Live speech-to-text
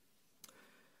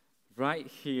right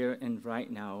here and right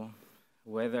now,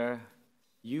 whether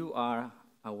you are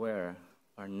aware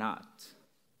or not,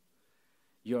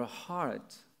 your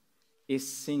heart is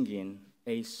singing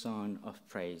a song of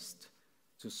praise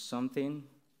to something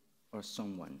or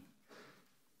someone.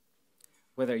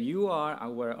 Whether you are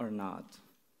aware or not,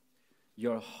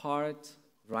 your heart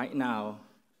right now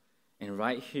and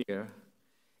right here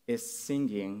is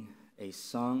singing a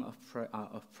song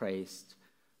of praise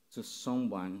to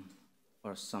someone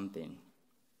or something.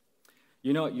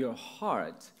 You know, your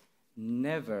heart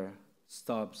never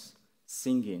stops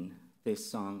singing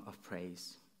this song of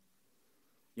praise.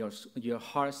 Your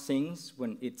heart sings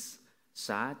when it's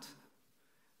sad,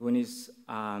 when it's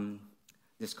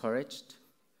discouraged,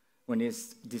 when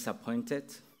it's disappointed,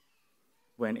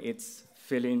 when it's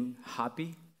feeling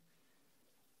happy.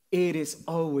 It is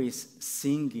always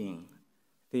singing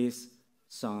this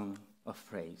song of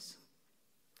praise.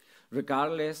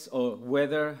 Regardless of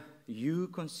whether you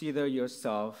consider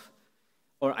yourself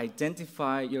or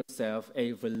identify yourself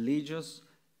a religious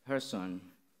person,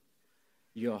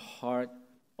 your heart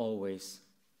always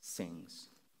sings.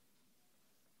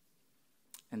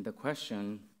 And the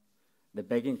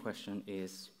begging question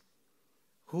is,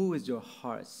 who is your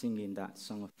heart singing that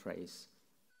song of praise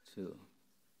to?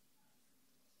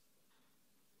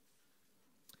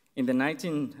 In the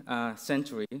 19th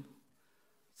century,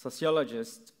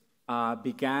 sociologists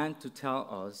began to tell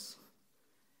us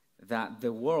that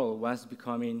the world was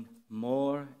becoming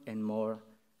more and more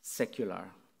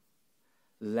secular,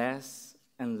 less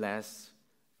and less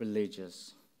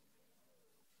religious.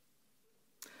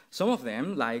 Some of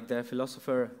them, like the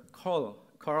philosopher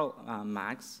Karl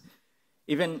Marx,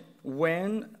 even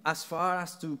went as far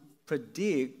as to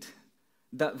predict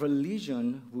that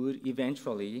religion would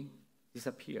eventually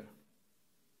disappear.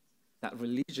 That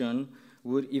religion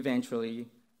would eventually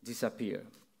disappear.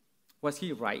 Was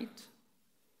he right?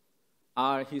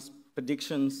 Are his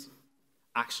predictions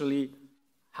actually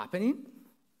happening?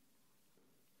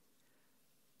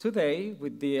 Today,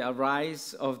 with the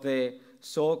rise of the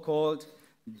so-called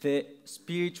the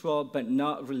spiritual but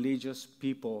not religious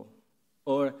people,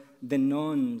 or the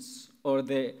nones, or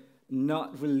the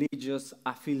not religious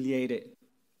affiliated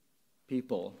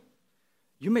people,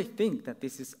 you may think that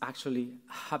this is actually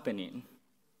happening.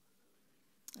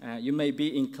 You may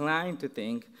be inclined to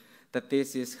think that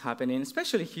this is happening,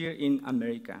 especially here in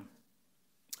America.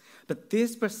 But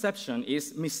this perception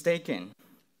is mistaken.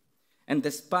 And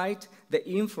despite the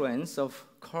influence of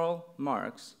Karl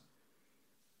Marx,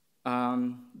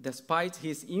 despite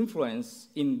his influence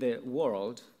in the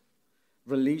world,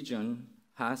 religion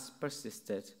has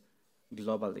persisted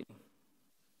globally.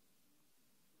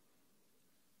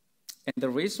 And the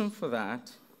reason for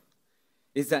that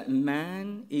is that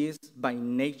man is by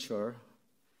nature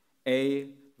a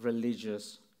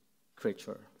religious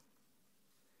creature.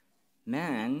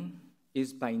 Man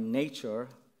is by nature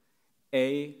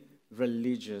a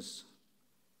religious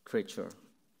creature.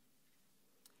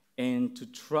 And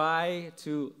trying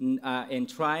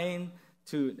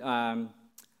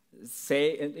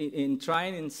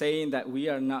and saying that we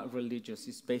are not religious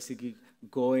is basically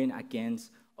going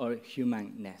against our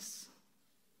humanness.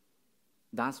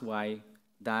 That's why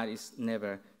that is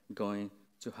never going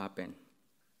to happen.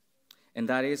 And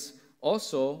that is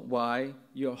also why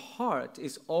your heart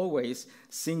is always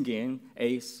singing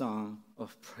a song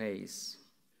of praise.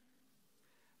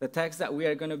 The text that we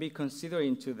are going to be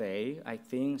considering today, I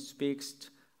think, speaks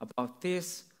about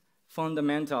this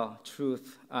fundamental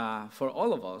truth for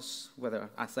all of us, whether,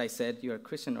 as I said, you're a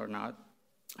Christian or not,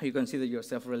 or you consider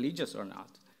yourself religious or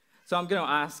not. So I'm going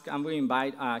to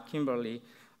invite Kimberly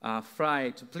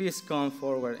Fry to please come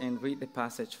forward and read the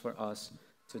passage for us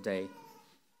today.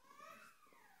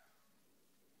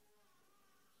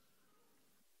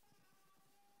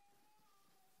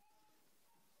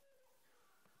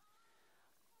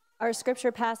 Our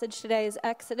scripture passage today is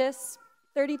Exodus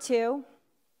 32,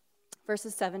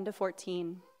 verses 7 to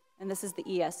 14, and this is the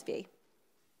ESV.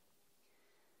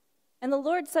 And the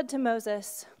Lord said to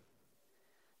Moses,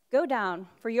 "Go down,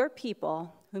 for your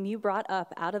people, whom you brought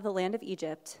up out of the land of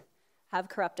Egypt, have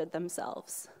corrupted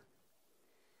themselves.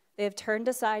 They have turned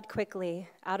aside quickly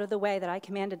out of the way that I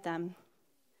commanded them.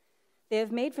 They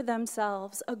have made for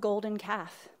themselves a golden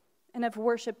calf and have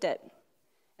worshipped it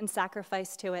and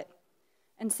sacrificed to it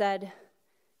and said,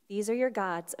 'These are your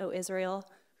gods, O Israel,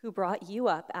 who brought you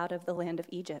up out of the land of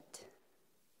Egypt.'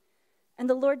 And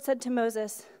the Lord said to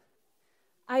Moses,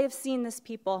 'I have seen this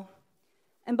people,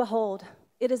 and behold,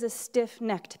 it is a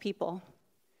stiff-necked people.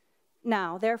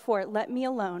 Now, therefore, let me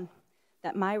alone,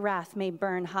 that my wrath may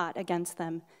burn hot against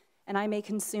them, and I may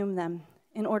consume them,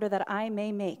 in order that I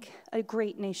may make a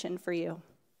great nation for you."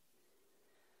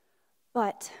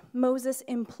 But Moses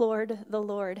implored the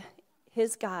Lord,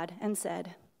 his God, and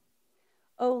said,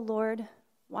 "O Lord,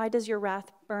 why does your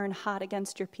wrath burn hot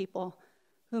against your people,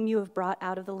 whom you have brought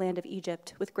out of the land of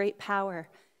Egypt with great power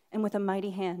and with a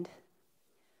mighty hand?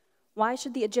 Why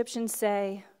should the Egyptians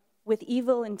say, 'With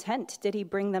evil intent did he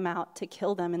bring them out to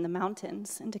kill them in the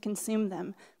mountains and to consume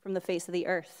them from the face of the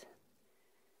earth?'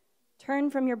 Turn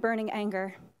from your burning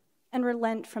anger and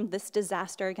relent from this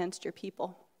disaster against your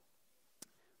people.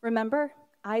 Remember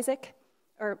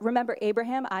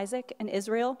Abraham, Isaac, and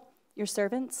Israel, your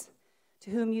servants, to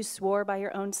whom you swore by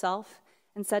your own self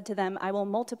and said to them, 'I will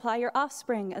multiply your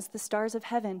offspring as the stars of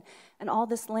heaven, and all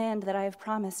this land that I have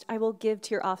promised I will give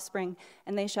to your offspring,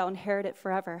 and they shall inherit it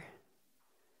forever.'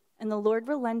 And the Lord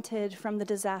relented from the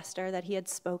disaster that he had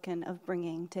spoken of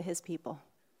bringing to his people."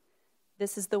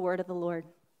 This is the word of the Lord.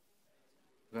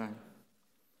 Right.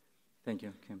 Thank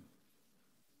you, Kim.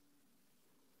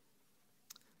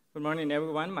 Good morning,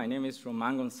 everyone. My name is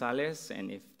Roman Gonzalez, and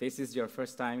if this is your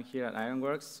first time here at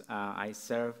Ironworks, I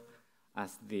serve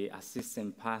as the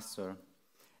assistant pastor.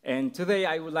 And today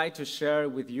I would like to share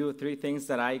with you 3 things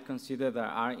that I consider that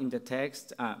are in the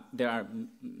text. There are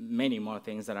many more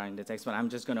things that are in the text, but I'm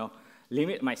just going to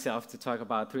limit myself to talk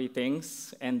about 3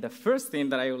 things. And the first thing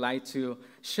that I would like to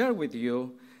share with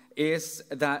you is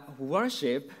that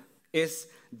worship is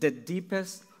the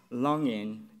deepest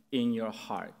longing in your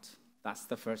heart. That's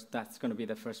going to be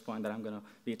the first point that I'm going to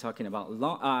be talking about.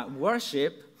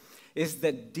 Worship is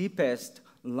the deepest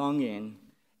longing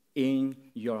in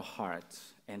your heart.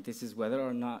 And this is whether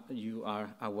or not you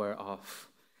are aware of.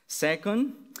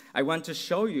 Second, I want to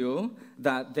show you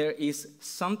that there is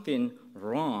something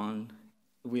wrong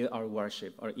with our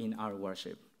worship or in our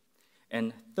worship.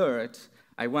 And third,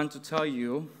 I want to tell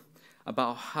you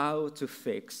about how to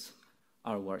fix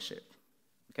our worship.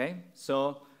 Okay?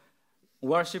 So,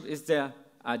 worship is the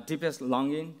deepest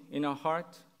longing in our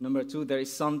heart. Number 2, there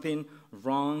is something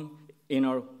wrong in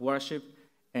our worship.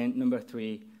 And number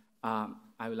 3,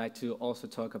 I would like to also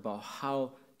talk about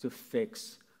how to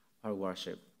fix our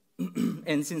worship.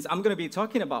 And since I'm going to be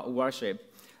talking about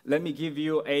worship, let me give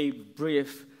you a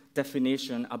brief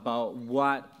definition about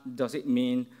what does it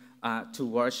mean to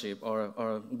worship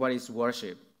or what is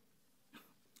worship.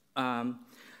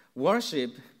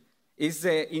 Worship is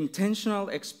the intentional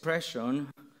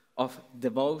expression of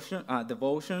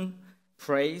devotion,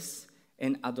 praise,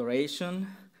 and adoration,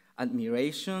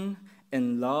 admiration,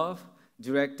 and love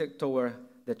directed toward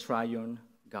the triune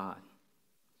God.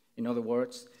 In other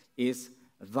words, is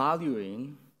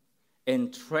valuing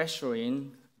and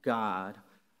treasuring God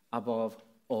above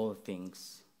all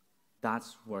things.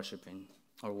 That's worshiping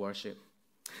or worship.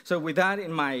 So with that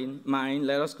in mind,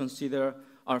 let us consider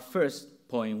our first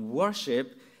point.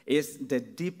 Worship is the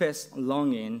deepest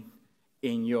longing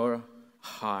in your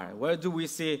heart. Where do we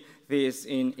see this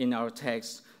in our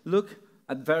text? Look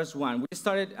at verse 1. We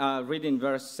started reading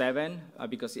verse 7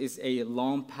 because it's a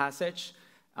long passage.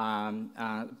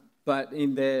 But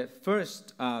in the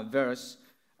first verse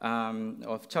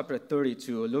of chapter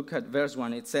 32, look at verse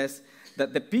 1. It says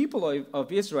that the people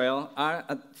of Israel are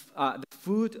at the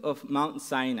foot of Mount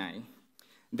Sinai.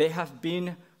 They have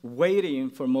been waiting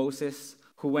for Moses,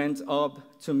 who went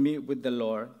up to meet with the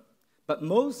Lord. But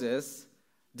Moses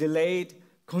delayed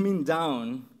coming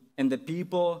down, and the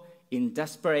people, in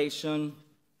desperation,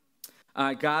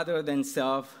 gathered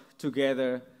themselves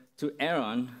together to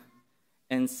Aaron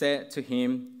and said to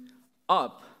him,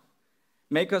 "Up,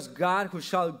 make us God who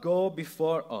shall go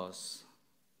before us."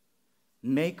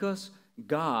 Make us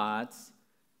gods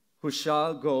who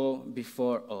shall go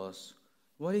before us.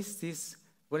 What is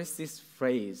this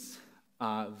phrase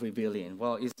revealing?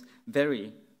 Well, it's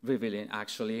very revealing,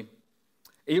 actually.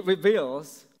 It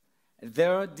reveals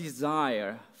their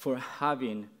desire for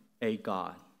having a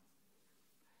God.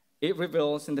 It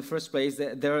reveals, in the first place,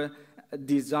 their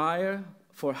desire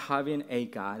for having a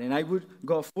God. And I would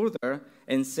go further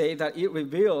and say that it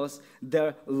reveals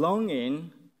their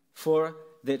longing for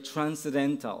the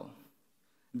transcendental.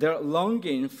 Their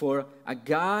longing for a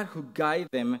God who guide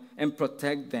them and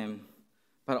protect them,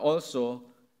 but also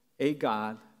a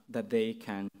God that they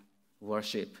can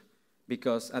worship.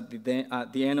 Because at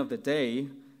the end of the day,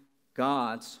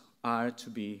 gods are to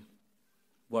be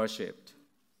worshipped.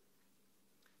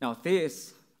 Now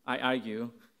this, I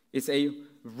argue, is a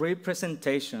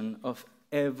representation of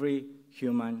every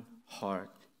human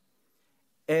heart.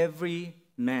 Every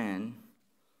man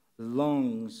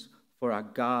longs for a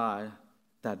God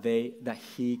that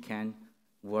he can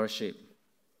worship.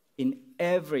 In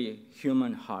every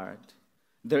human heart,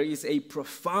 there is a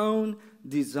profound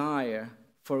desire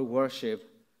for worship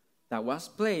that was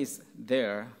placed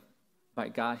there by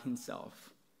God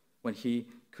himself when he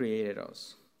created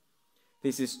us.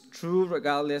 This is true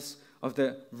regardless of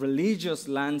the religious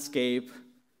landscape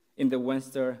in the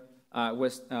Western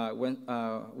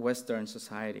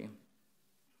society.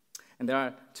 And there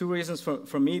are two reasons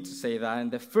for me to say that.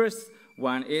 And the first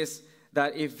one is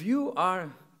that if you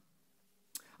are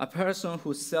a person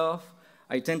who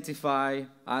self-identify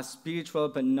as spiritual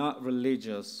but not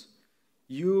religious,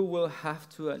 you will have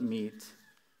to admit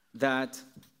that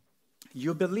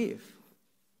you believe.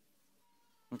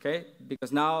 Okay?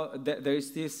 Because now there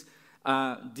is this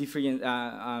different,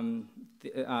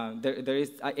 there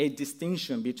is a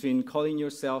distinction between calling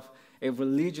yourself a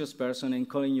religious person and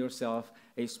calling yourself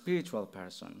a spiritual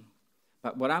person.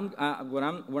 But what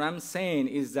I'm saying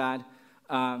is that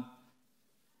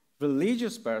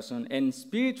religious person and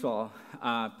spiritual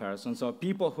person, so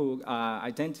people who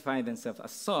identify themselves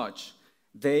as such,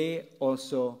 they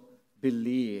also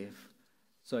believe.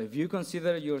 So if you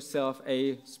consider yourself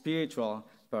a spiritual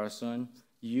person,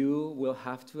 you will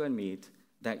have to admit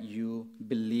that you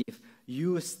believe.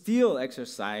 You still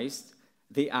exercise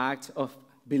the act of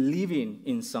believing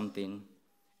in something.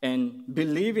 And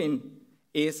believing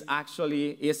is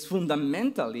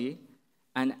fundamentally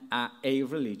a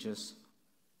religious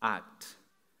act.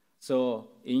 So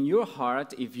in your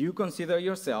heart, if you consider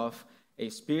yourself a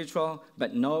spiritual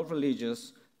but not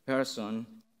religious person,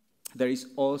 there is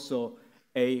also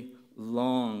a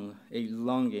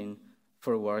longing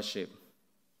for worship.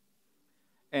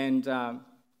 And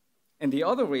the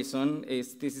other reason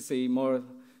is, this is a more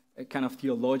kind of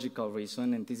theological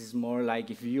reason, and this is more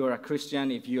like if you are a Christian,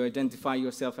 if you identify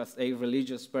yourself as a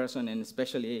religious person, and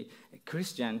especially a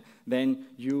Christian, then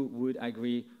you would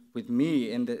agree with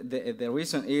me. And the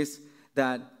reason is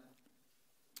that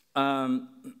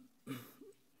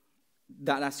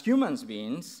that as human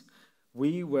beings,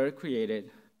 we were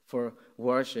created for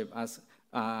worship, as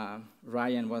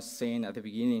Ryan was saying at the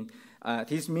beginning.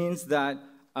 This means that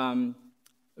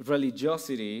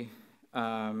religiosity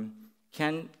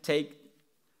can take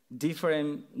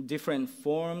different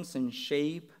forms and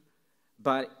shape,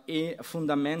 but it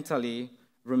fundamentally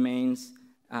remains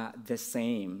the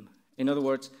same. In other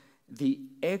words, the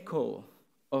echo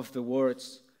of the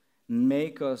words,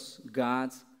 "Make us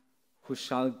gods who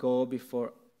shall go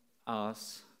before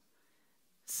us,"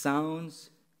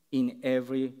 sounds in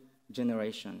every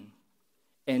generation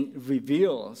and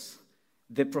reveals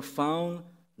the profound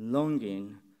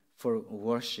longing for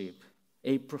worship,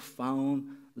 a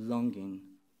profound longing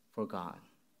for God.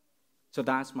 So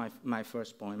that's my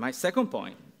first point. My second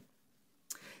point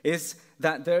is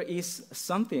that there is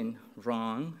something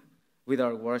wrong with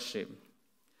our worship.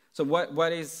 So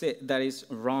what is it that is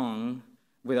wrong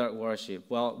with our worship?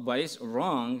 Well, what is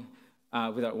wrong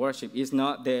with our worship is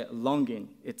not the longing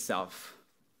itself,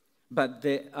 but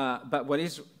what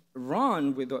is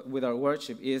wrong with our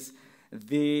worship is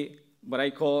what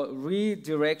I call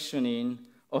redirectioning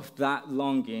of that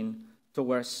longing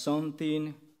towards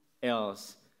something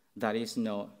else that is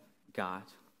not God.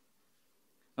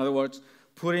 In other words,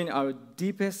 putting our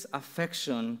deepest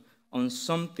affection on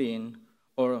something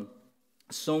or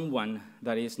someone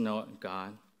that is not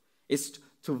God. It's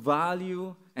to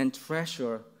value and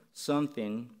treasure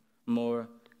something more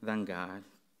than God.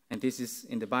 And this is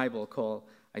in the Bible called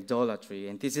idolatry.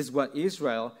 And this is what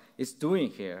Israel is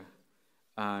doing here.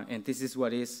 And this is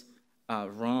what is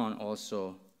wrong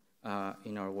also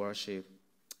in our worship.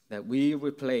 That we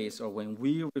replace, or when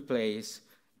we replace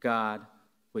God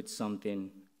with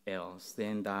something else,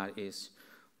 then that is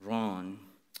wrong.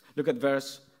 Look at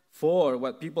verse 4,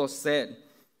 what people said.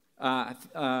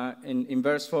 In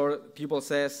verse 4, people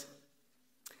said,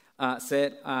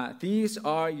 "These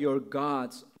are your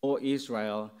gods, O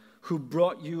Israel, who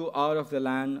brought you out of the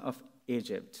land of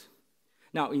Egypt."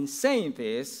 Now, in saying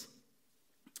this,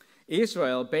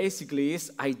 Israel basically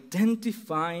is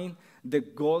identifying the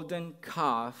golden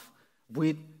calf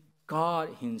with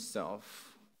God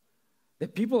himself. The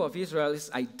people of Israel is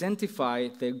identify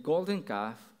the golden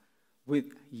calf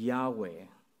with Yahweh.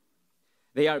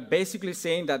 They are basically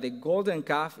saying that the golden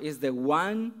calf is the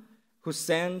one who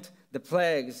sent the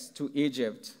plagues to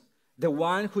Egypt, the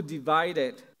one who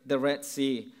divided the Red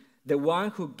Sea, the one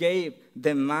who gave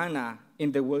the manna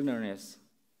in the wilderness.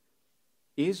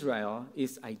 Israel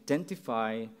is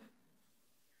identifying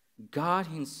God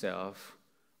himself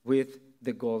with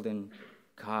the golden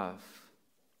calf.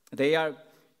 They are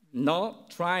not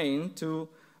trying to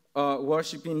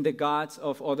worshiping the gods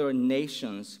of other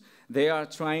nations. They are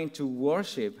trying to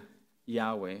worship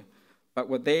Yahweh. But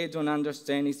what they don't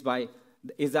understand is by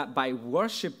is that by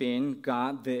worshiping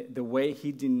God the way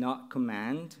he did not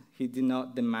command, he did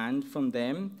not demand from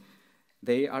them,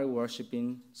 they are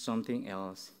worshiping something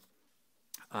else,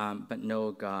 but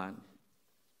no God.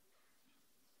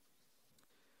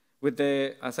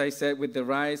 As I said, with the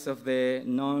rise of the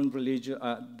non-religious,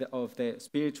 of the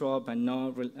spiritual but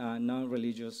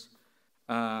non-religious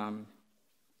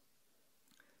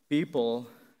people,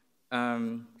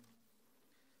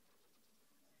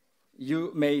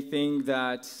 you may think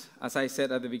that, as I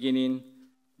said at the beginning,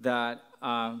 that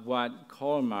what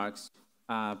Karl Marx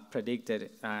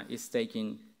predicted is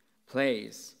taking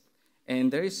place.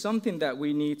 And there is something that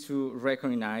we need to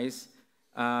recognize.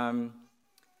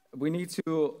 We need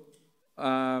to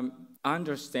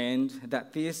understand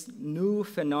that this new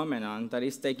phenomenon that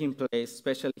is taking place,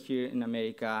 especially here in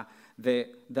America,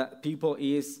 that people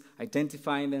is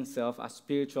identifying themselves as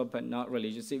spiritual but not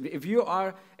religious. If you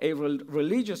are a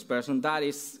religious person, that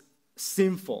is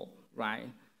sinful, right?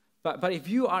 But if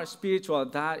you are spiritual,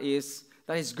 that is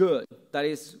good. That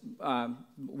is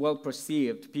well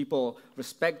perceived. People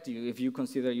respect you if you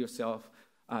consider yourself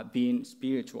being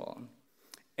spiritual.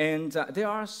 And there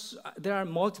are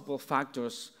multiple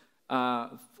factors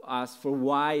as for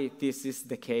why this is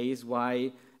the case,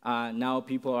 why now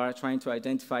people are trying to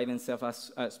identify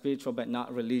themselves as spiritual but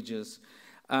not religious.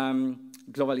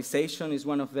 Globalization is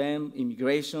one of them,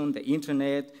 immigration, the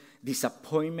internet,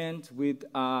 disappointment with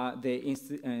the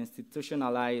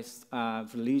institutionalized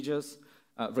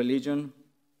religion,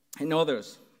 and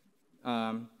others.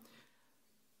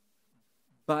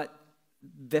 But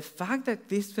the fact that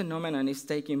this phenomenon is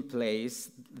taking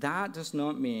place, that does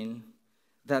not mean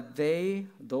that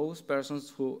those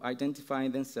persons who identify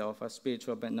themselves as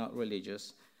spiritual but not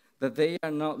religious, that they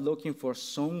are not looking for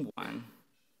someone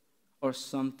or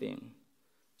something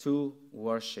to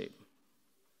worship.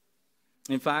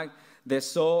 In fact, the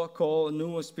so-called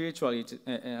new spiritualists,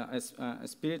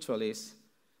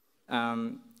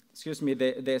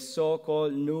 the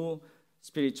so-called new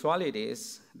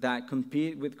spiritualities that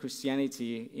compete with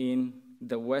Christianity in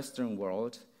the Western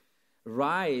world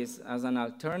rise as an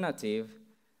alternative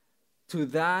to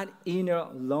that inner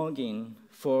longing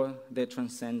for the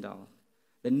transcendental,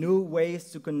 the new ways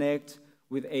to connect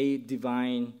with a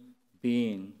divine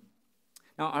being.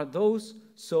 Now, are those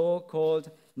so-called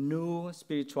new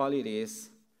spiritualities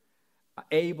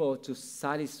able to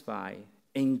satisfy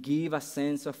and give a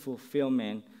sense of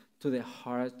fulfillment to the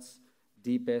heart's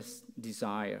deepest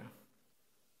desire?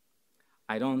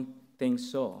 I don't think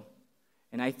so.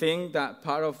 And I think that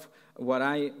part of what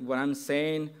I'm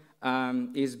saying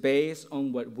is based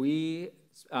on what we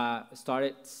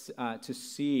started to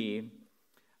see,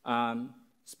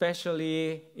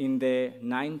 especially in the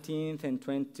 19th and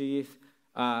 20th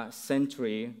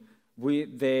century,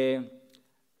 with the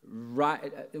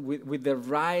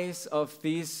rise of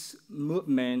this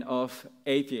movement of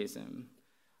atheism.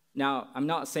 Now, I'm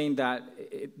not saying that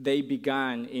they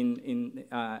began in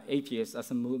atheism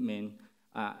as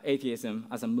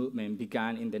a movement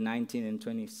began in the 19th and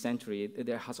 20th century.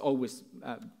 They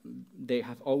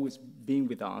have always been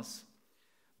with us,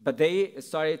 but they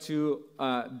started to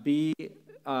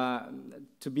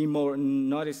be more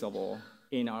noticeable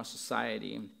in our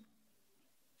society.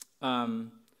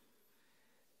 And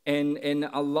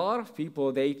a lot of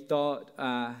people, they thought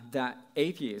that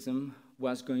atheism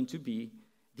was going to be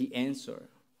the answer,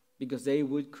 because they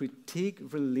would critique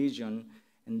religion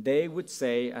and they would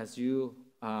say, as you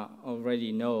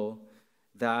already know,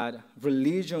 that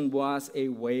religion was a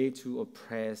way to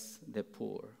oppress the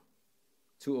poor,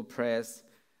 to oppress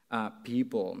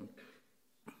people.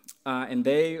 And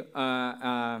they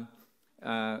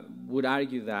would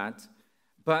argue that.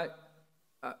 But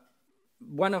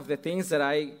one of the things that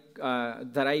I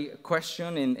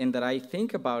question and that I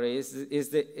think about is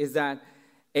that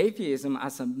atheism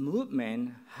as a movement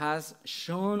has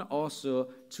shown also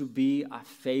to be a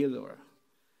failure.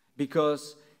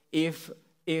 Because if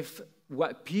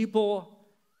what people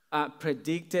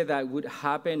predicted that would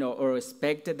happen or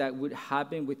expected that would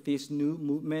happen with these new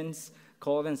movements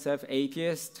call themselves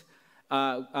atheists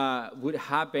would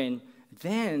happen,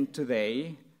 then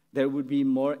today there would be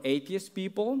more atheist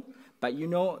people. But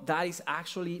that is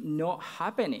actually not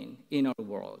happening in our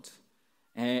world.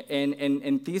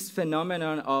 And this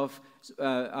phenomenon of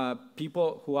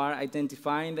people who are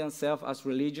identifying themselves as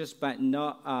religious but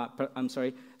not,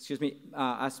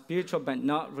 as spiritual but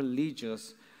not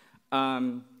religious,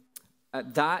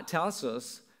 that tells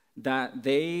us that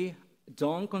they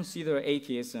don't consider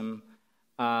atheism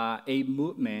a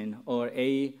movement or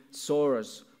a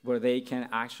source where they can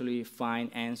actually find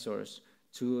answers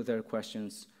to their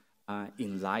questions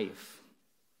in life.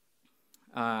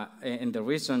 And the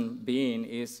reason being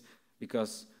is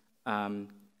because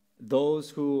those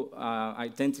who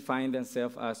identify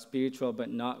themselves as spiritual but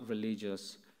not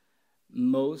religious,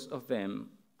 most of them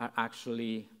are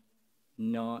actually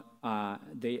not,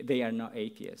 they are not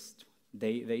atheists.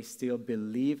 They still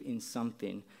believe in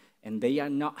something, and they are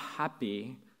not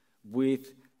happy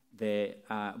with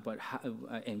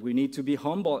and we need to be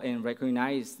humble and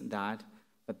recognize that,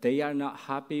 but they are not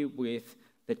happy with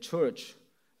the church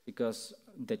because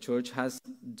the church has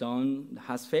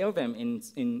failed them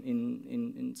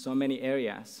in so many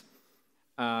areas,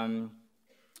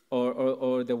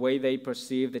 or the way they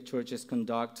perceive the church's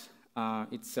conduct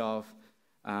itself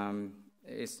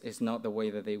is not the way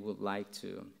that they would like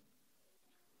to.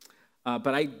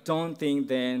 But I don't think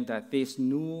then that these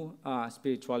new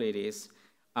spiritualities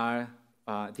are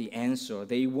the answer.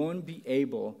 They won't be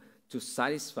able to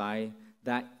satisfy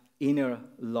that inner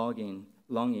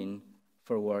longing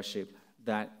for worship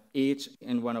that each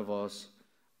and one of us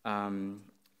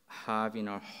have in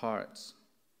our hearts.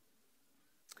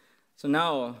 So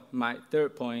now, my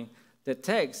third point, the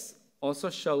text also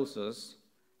shows us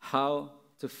how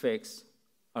to fix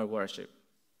our worship.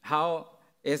 How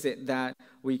is it that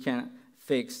we can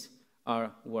fix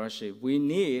our worship? We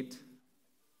need,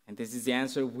 and this is the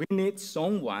answer, we need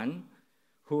someone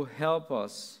who help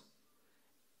us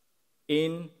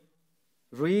in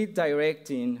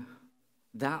redirecting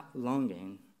that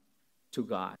longing to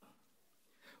God.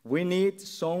 We need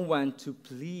someone to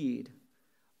plead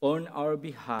on our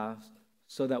behalf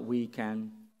so that we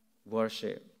can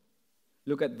worship.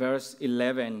 Look at verse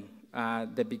 11,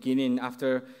 the beginning,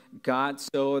 after God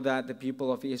saw that the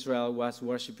people of Israel was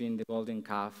worshiping the golden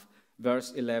calf.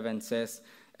 Verse 11 says,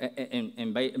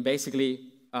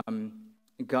 basically,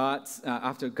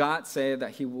 after God said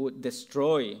that he would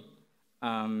destroy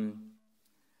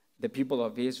the people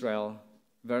of Israel,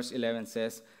 verse 11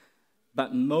 says,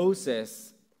 but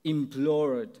Moses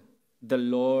implored the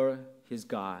Lord his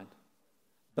God.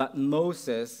 But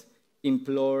Moses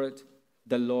implored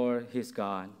the Lord his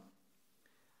God.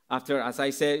 After, as I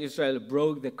said, Israel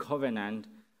broke the covenant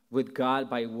with God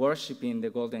by worshiping the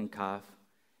golden calf,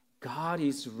 God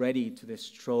is ready to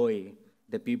destroy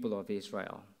the people of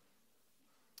Israel.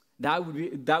 That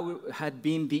would have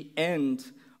been the end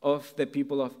of the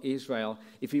people of Israel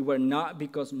if it were not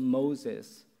because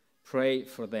Moses prayed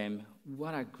for them.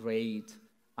 What a great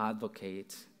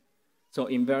advocate. So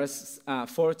in verse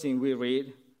 14 we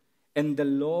read, and the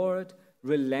Lord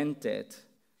relented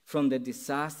from the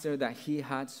disaster that he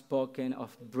had spoken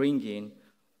of bringing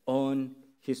on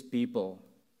his people.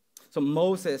 So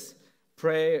Moses'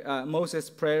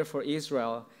 prayer for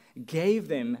Israel gave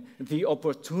them the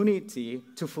opportunity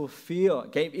to fulfill,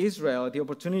 gave Israel the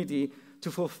opportunity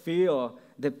to fulfill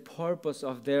the purpose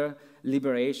of their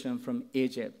liberation from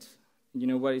Egypt. You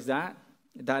know what is that?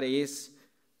 That is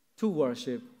to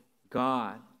worship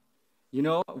God. You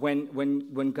know,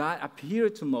 when God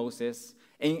appeared to Moses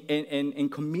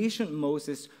and commissioned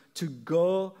Moses to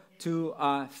go to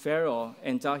Pharaoh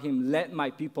and tell him, let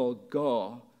my people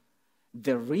go,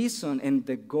 the reason and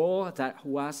the goal that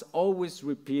was always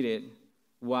repeated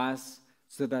was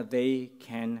so that they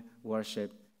can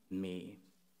worship me.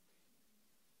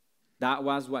 That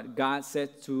was what God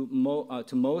said to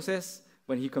Moses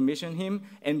when he commissioned him.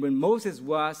 And when Moses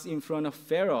was in front of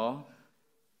Pharaoh,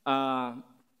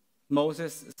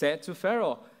 Moses said to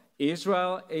Pharaoh,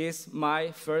 Israel is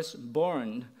my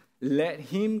firstborn. Let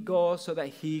him go so that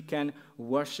he can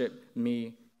worship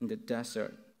me in the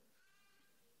desert.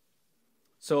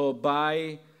 So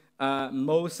by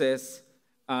Moses,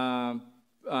 through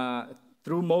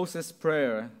Moses'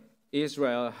 prayer,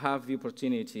 Israel have the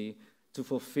opportunity to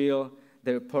fulfill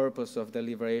their purpose of the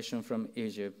liberation from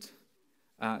Egypt,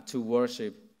 to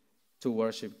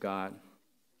worship God.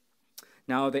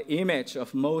 Now, the image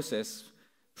of Moses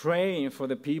praying for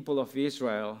the people of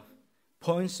Israel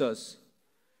points us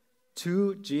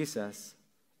to Jesus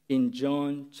in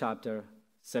John chapter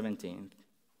 17.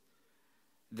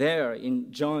 There,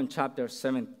 in John chapter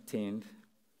 17,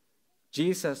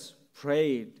 Jesus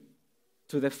prayed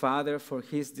to the Father for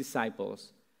his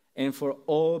disciples and for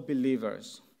all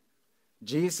believers.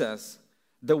 Jesus,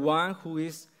 the one who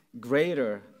is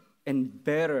greater and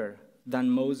better than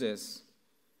Moses,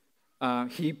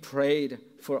 he prayed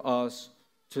for us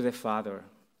to the Father.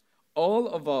 All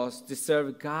of us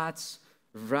deserve God's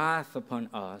wrath upon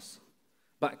us,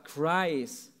 but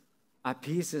Christ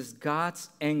appeases God's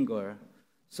anger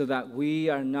so that we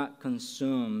are not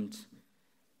consumed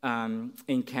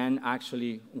and can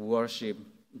actually worship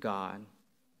God.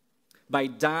 By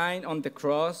dying on the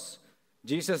cross,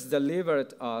 Jesus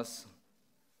delivered us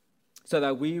so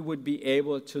that we would be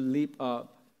able to live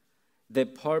up the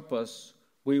purpose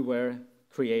we were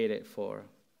created for.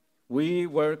 We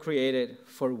were created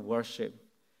for worship.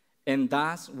 And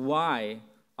that's why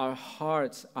our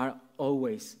hearts are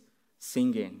always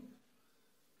singing.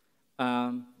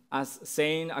 As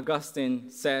St. Augustine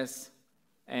says,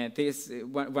 and this is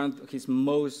one of his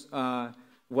most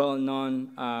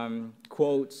well-known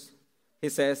quotes, he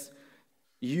says,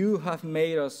 "You have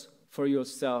made us for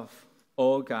yourself,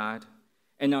 O God,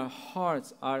 and our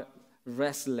hearts are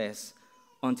restless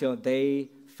until they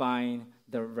find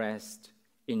the rest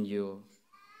in you."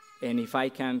 And if I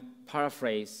can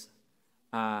paraphrase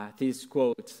this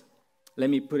quote, let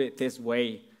me put it this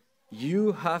way: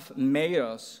 you have made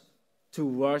us to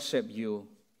worship you,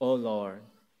 O Lord,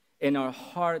 and our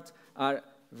hearts are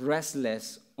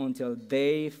restless until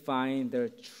they find their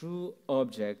true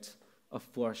object of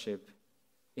worship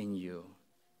in you.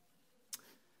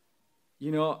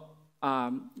 You know,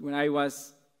 when I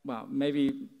was, well,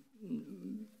 maybe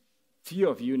few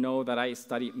of you know that I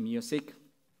studied music.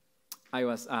 I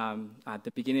was, at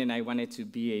the beginning, I wanted to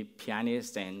be a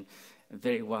pianist and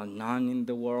very well known in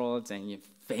the world and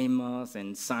famous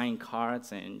and sign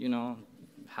cards and,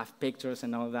 have pictures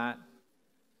and all that.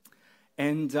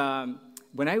 And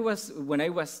when I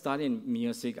was studying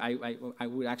music, I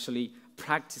would actually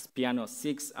practice piano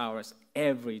 6 hours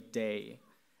every day.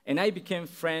 And I became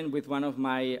friend with one of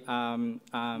my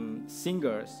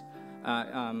singers,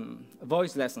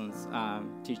 voice lessons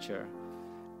teacher.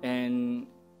 And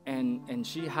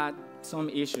she had some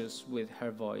issues with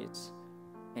her voice.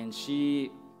 And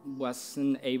she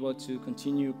wasn't able to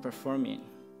continue performing.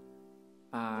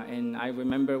 And I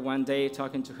remember one day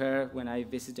talking to her when I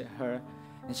visited her,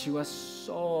 and she was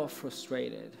so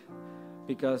frustrated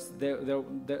because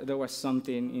there was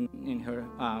something in her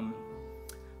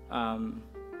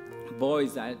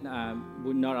voice that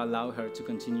would not allow her to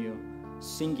continue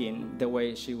singing the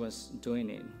way she was doing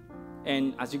it.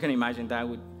 And as you can imagine,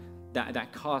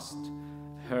 that caused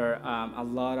her a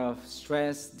lot of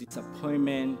stress,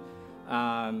 disappointment.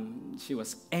 She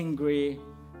was angry.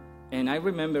 And I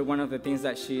remember one of the things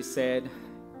that she said,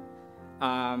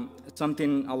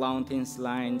 something along these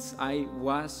lines: I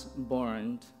was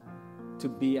born to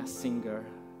be a singer,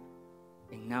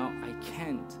 and now I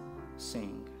can't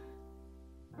sing.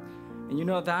 And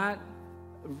that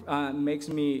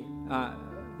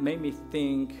made me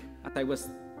think, as I was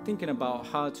thinking about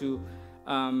how to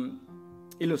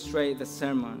illustrate the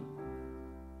sermon,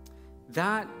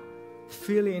 that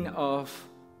feeling of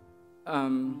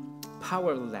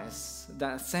powerless,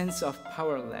 that sense of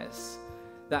powerless,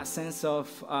 that sense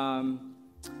of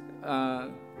I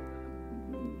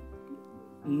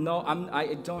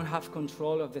don't have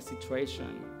control of the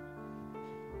situation,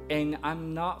 and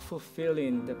I'm not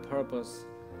fulfilling the purpose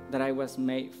that I was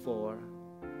made for.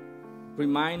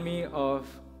 Remind me of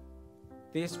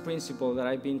this principle that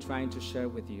I've been trying to share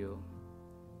with you,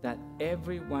 that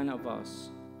every one of us,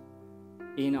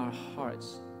 in our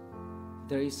hearts,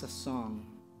 there is a song,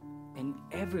 and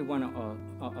every one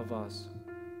of us,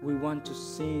 we want to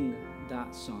sing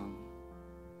that song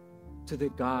to the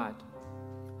God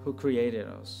who created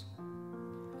us.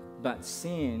 But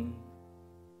sin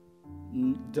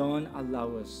don't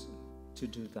allow us to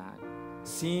do that.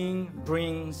 Sin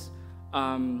brings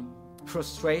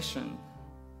frustration,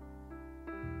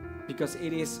 because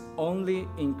it is only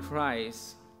in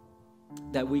Christ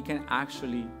that we can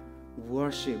actually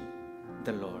worship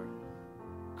the Lord.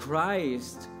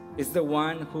 Christ is the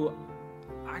one who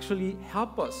actually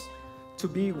helps us to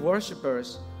be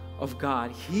worshipers of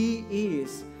God. He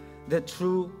is the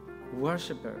true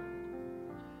worshiper.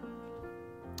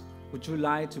 Would you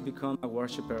like to become a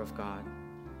worshiper of God?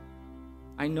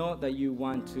 I know that you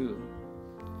want to.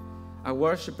 A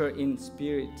worshiper in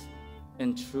spirit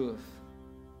and truth.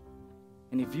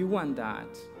 And if you want that,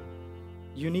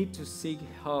 you need to seek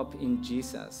help in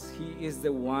Jesus. He is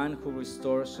the one who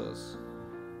restores us.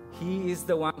 He is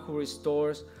the one who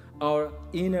restores our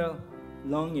inner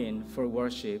longing for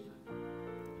worship.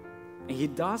 And He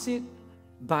does it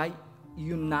by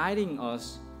uniting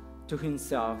us to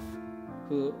Himself,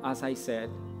 who, as I said,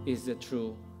 is the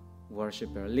true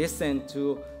worshiper. Listen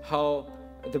to how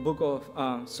the book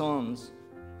of Psalms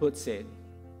puts it.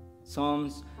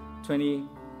 Psalms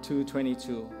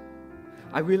 22:22.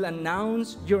 I will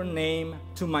announce your name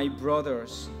to my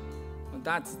brothers.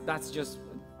 That's just,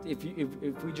 if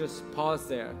we just pause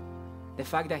there, the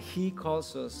fact that He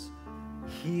calls us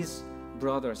His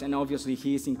brothers, and obviously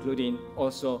He is including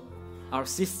also our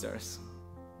sisters,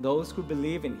 those who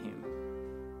believe in Him.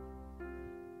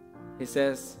 He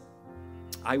says,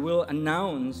 I will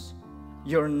announce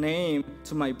your name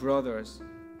to my brothers.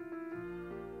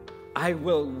 I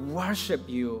will worship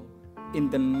you in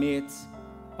the midst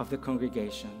of the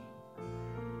congregation.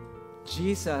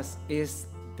 Jesus is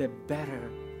the better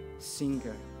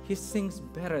singer. He sings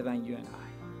better than you and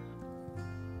I.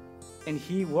 And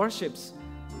he worships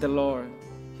the Lord,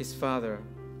 his Father,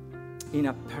 in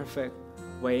a perfect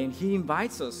way. And he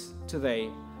invites us today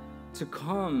to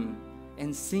come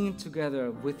and sing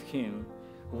together with him,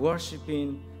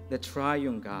 worshiping the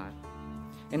triune God.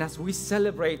 And as we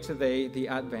celebrate today the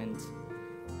Advent,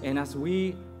 and as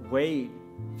we wait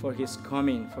for his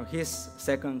coming, for his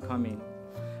second coming,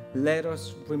 let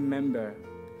us remember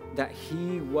that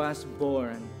he was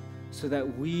born so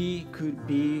that we could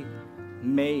be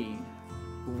made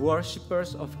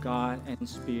worshipers of God and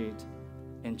spirit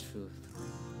and truth.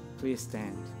 Please stand.